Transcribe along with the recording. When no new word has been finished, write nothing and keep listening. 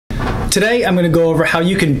Today I'm going to go over how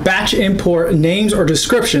you can batch import names or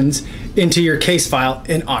descriptions into your case file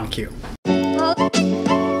in Oncue.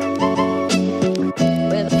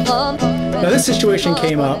 Now this situation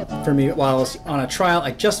came up for me while I was on a trial.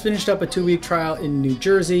 I just finished up a 2-week trial in New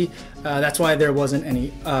Jersey. That's why there wasn't any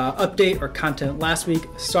update or content last week.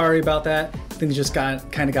 Sorry about that. Things just kind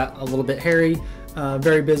of got a little bit hairy.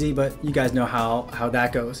 Very busy, but you guys know how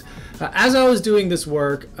that goes. As I was doing this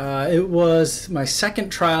work, it was my second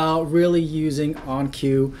trial really using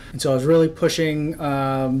Oncue, and so I was really pushing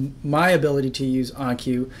my ability to use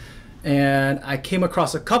Oncue, and I came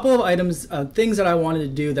across a couple of items, things that I wanted to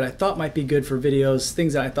do that I thought might be good for videos,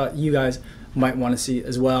 things that I thought you guys might want to see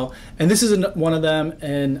as well. And this is one of them,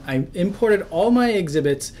 and I imported all my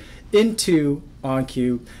exhibits into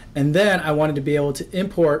Oncue, and then I wanted to be able to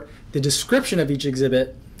import the description of each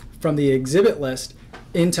exhibit from the exhibit list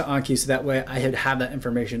into Oncue, so that way I would have that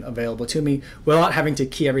information available to me without having to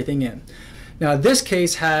key everything in. Now this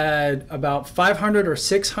case had about 500 or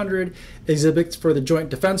 600 exhibits for the Joint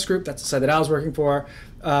Defense Group. That's the side that I was working for.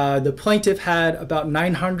 The plaintiff had about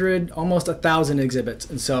 900, almost 1,000 exhibits.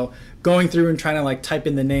 And so going through and trying to like type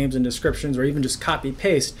in the names and descriptions or even just copy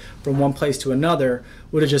paste from one place to another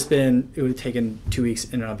would have just been, it would have taken 2 weeks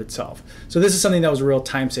in and of itself. So this is something that was a real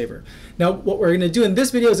time saver. Now what we're going to do in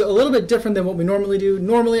this video is a little bit different than what we normally do.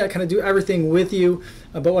 Normally I kind of do everything with you,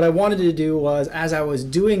 but what I wanted to do was, as I was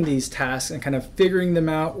doing these tasks and kind of figuring them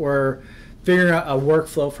out or figuring out a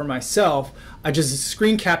workflow for myself, I just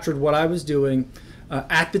screen captured what I was doing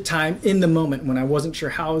at the time, in the moment, when I wasn't sure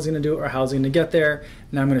how I was going to do it or how I was going to get there.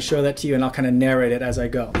 And I'm going to show that to you, and I'll kind of narrate it as I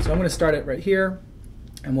go. So I'm going to start it right here,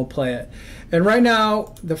 and we'll play it. And right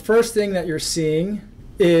now, the first thing that you're seeing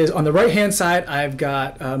is on the right-hand side, I've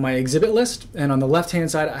got my exhibit list, and on the left-hand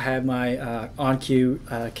side, I have my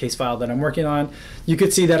Oncue case file that I'm working on. You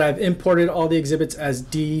could see that I've imported all the exhibits as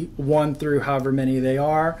D1 through however many they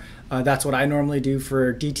are. That's what I normally do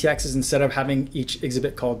for DTXs. Instead of having each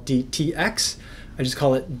exhibit called DTX, I just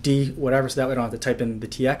call it D whatever, so that way I don't have to type in the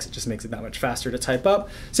TX. It just makes it that much faster to type up.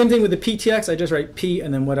 Same thing with the PTX. I just write P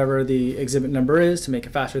and then whatever the exhibit number is to make it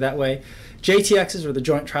faster that way. JTXs, or the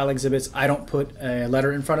joint trial exhibits, I don't put a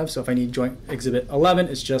letter in front of, so if I need joint exhibit 11,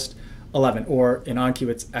 it's just 11, or in Oncue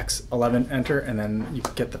it's X11, enter, and then you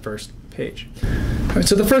get the first page. All right,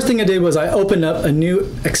 so the first thing I did was I opened up a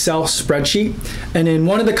new Excel spreadsheet, and in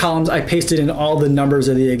one of the columns I pasted in all the numbers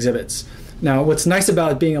of the exhibits. Now, what's nice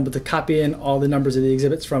about being able to copy in all the numbers of the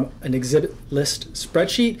exhibits from an exhibit list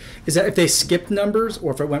spreadsheet is that if they skipped numbers,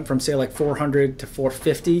 or if it went from, say, like 400 to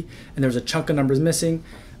 450, and there's a chunk of numbers missing,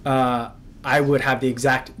 I would have the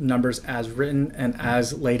exact numbers as written and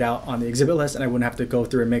as laid out on the exhibit list, and I wouldn't have to go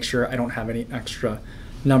through and make sure I don't have any extra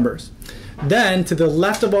numbers. Then, to the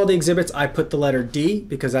left of all the exhibits, I put the letter D,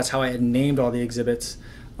 because that's how I had named all the exhibits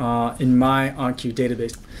in my Oncue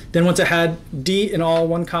database. Then once I had D in all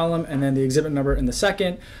one column and then the exhibit number in the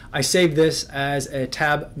second, I saved this as a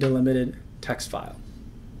tab delimited text file.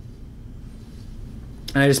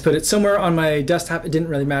 And I just put it somewhere on my desktop. It didn't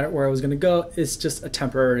really matter where I was going to go. It's just a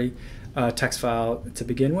temporary text file to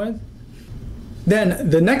begin with. Then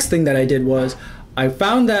the next thing that I did was I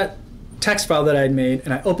found that text file that I had made,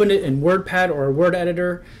 and I opened it in WordPad or a Word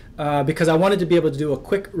editor, because I wanted to be able to do a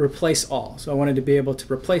quick replace all. So I wanted to be able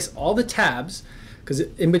to replace all the tabs, because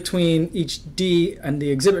in between each D and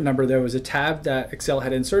the exhibit number there was a tab that Excel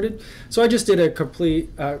had inserted. So I just did a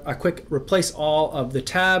quick replace all of the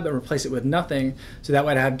tab and replace it with nothing, so that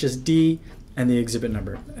way I'd have just D and the exhibit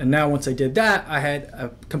number. And now once I did that, I had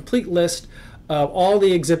a complete list of all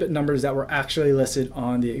the exhibit numbers that were actually listed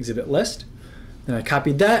on the exhibit list. Then I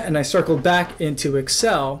copied that and I circled back into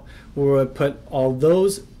Excel, where I put all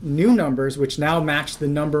those new numbers, which now match the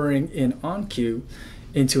numbering in Oncue,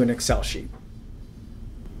 into an Excel sheet.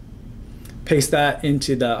 Paste that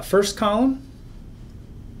into the first column.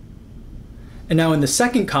 And now in the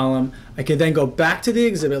second column, I can then go back to the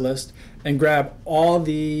exhibit list and grab all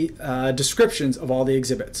the descriptions of all the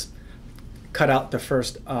exhibits. Cut out the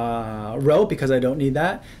first row because I don't need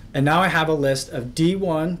that. And now I have a list of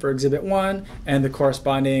D1 for exhibit 1 and the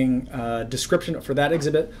corresponding description for that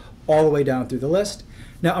exhibit all the way down through the list.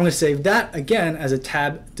 Now I'm going to save that again as a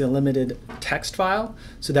tab delimited text file,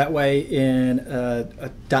 so that way in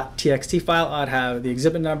a .txt file I'd have the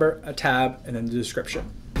exhibit number, a tab, and then the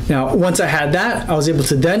description. Now once I had that, I was able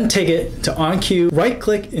to then take it to Oncue, right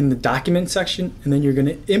click in the document section, and then you're going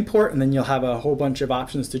to import, and then you'll have a whole bunch of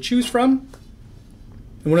options to choose from.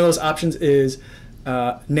 And one of those options is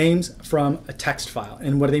names from a text file.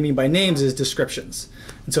 And what they mean by names is descriptions.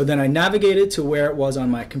 And so then I navigated to where it was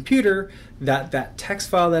on my computer that text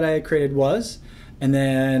file that I had created was, And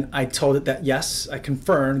then I told it that yes, I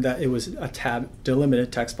confirmed that it was a tab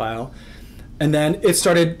delimited text file. And then it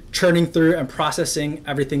started churning through and processing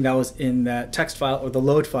everything that was in that text file or the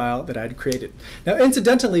load file that I had created. Now,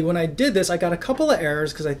 incidentally, when I did this, I got a couple of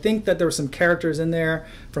errors because I think that there were some characters in there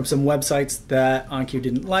from some websites that Oncue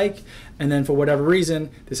didn't like. And then for whatever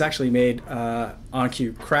reason, this actually made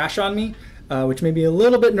Oncue crash on me, which made me a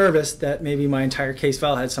little bit nervous that maybe my entire case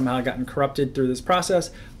file had somehow gotten corrupted through this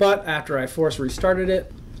process. But after I force restarted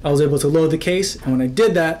it, I was able to load the case, and when I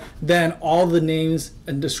did that, then all the names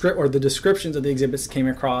and the descriptions of the exhibits came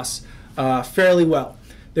across fairly well.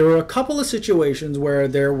 There were a couple of situations where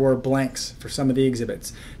there were blanks for some of the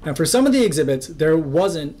exhibits. Now, for some of the exhibits, there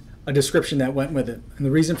wasn't a description that went with it, and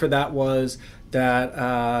the reason for that was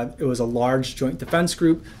that it was a large joint defense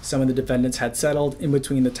group. Some of the defendants had settled in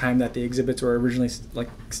between the time that the exhibits were originally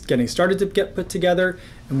getting started to get put together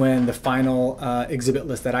and when the final exhibit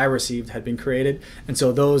list that I received had been created. And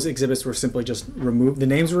so those exhibits were simply just removed. The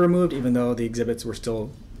names were removed even though the exhibits were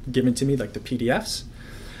still given to me, like the PDFs.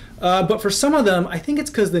 But for some of them, I think it's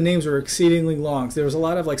because the names were exceedingly long. So there was a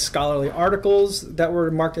lot of scholarly articles that were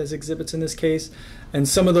marked as exhibits in this case, and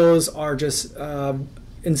some of those are just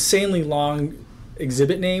insanely long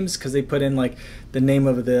exhibit names because they put in the name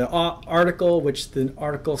of the article, which the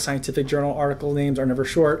article, scientific journal article names are never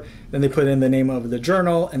short. Then they put in the name of the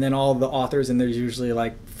journal and then all of the authors, and there's usually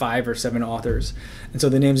 5 or 7 authors. And so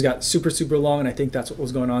the names got super, super long, and I think that's what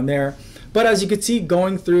was going on there. But as you could see,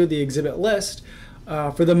 going through the exhibit list,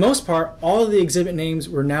 for the most part, all of the exhibit names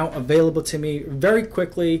were now available to me very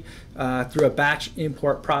quickly through a batch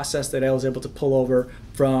import process that I was able to pull over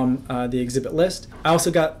from the exhibit list. I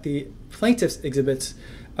also got the plaintiff's exhibits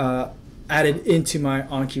added into my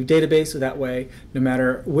Oncue database, so that way, no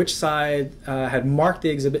matter which side had marked the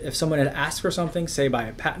exhibit, if someone had asked for something, say by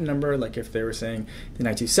a patent number, like if they were saying the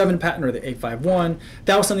 927 patent or the 851,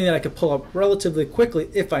 that was something that I could pull up relatively quickly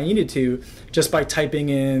if I needed to, just by typing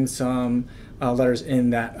in some letters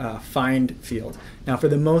in that find field. Now, for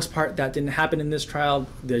the most part, that didn't happen in this trial.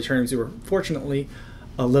 The attorneys were fortunately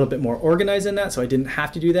a little bit more organized in that, so I didn't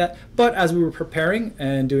have to do that. But as we were preparing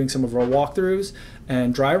and doing some of our walkthroughs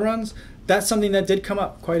and dry runs, that's something that did come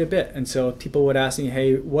up quite a bit. And so people would ask me,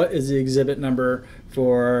 hey, what is the exhibit number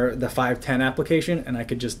for the 510 application? And I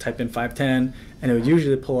could just type in 510, and it would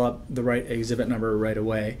usually pull up the right exhibit number right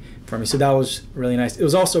away for me. So that was really nice. It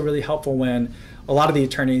was also really helpful when a lot of the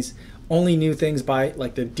attorneys only knew things by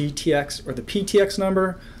the DTX or the PTX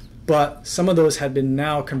number, but some of those had been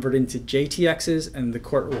now converted into JTXs, and the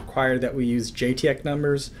court required that we use JTX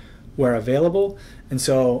numbers where available. And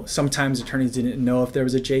so sometimes attorneys didn't know if there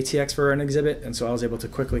was a JTX for an exhibit, and so I was able to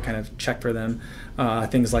quickly kind of check for them,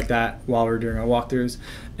 things like that while we were doing our walkthroughs.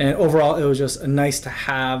 And overall, it was just nice to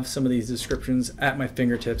have some of these descriptions at my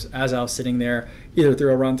fingertips as I was sitting there, either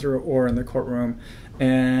through a run-through or in the courtroom.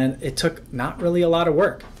 And it took not really a lot of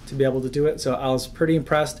work to be able to do it, so I was pretty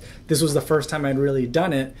impressed. This was the first time I'd really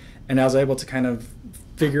done it, and I was able to kind of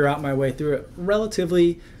figure out my way through it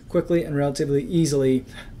relatively quickly and relatively easily,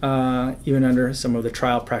 even under some of the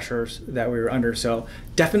trial pressures that we were under. So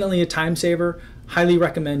definitely a time saver. Highly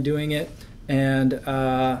recommend doing it. And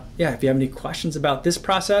yeah, if you have any questions about this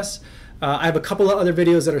process, I have a couple of other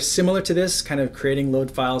videos that are similar to this, kind of creating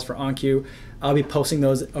load files for Oncue. I'll be posting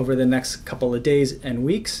those over the next couple of days and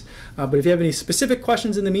weeks. But if you have any specific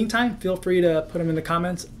questions in the meantime, feel free to put them in the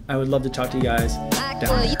comments. I would love to talk to you guys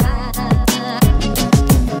down there.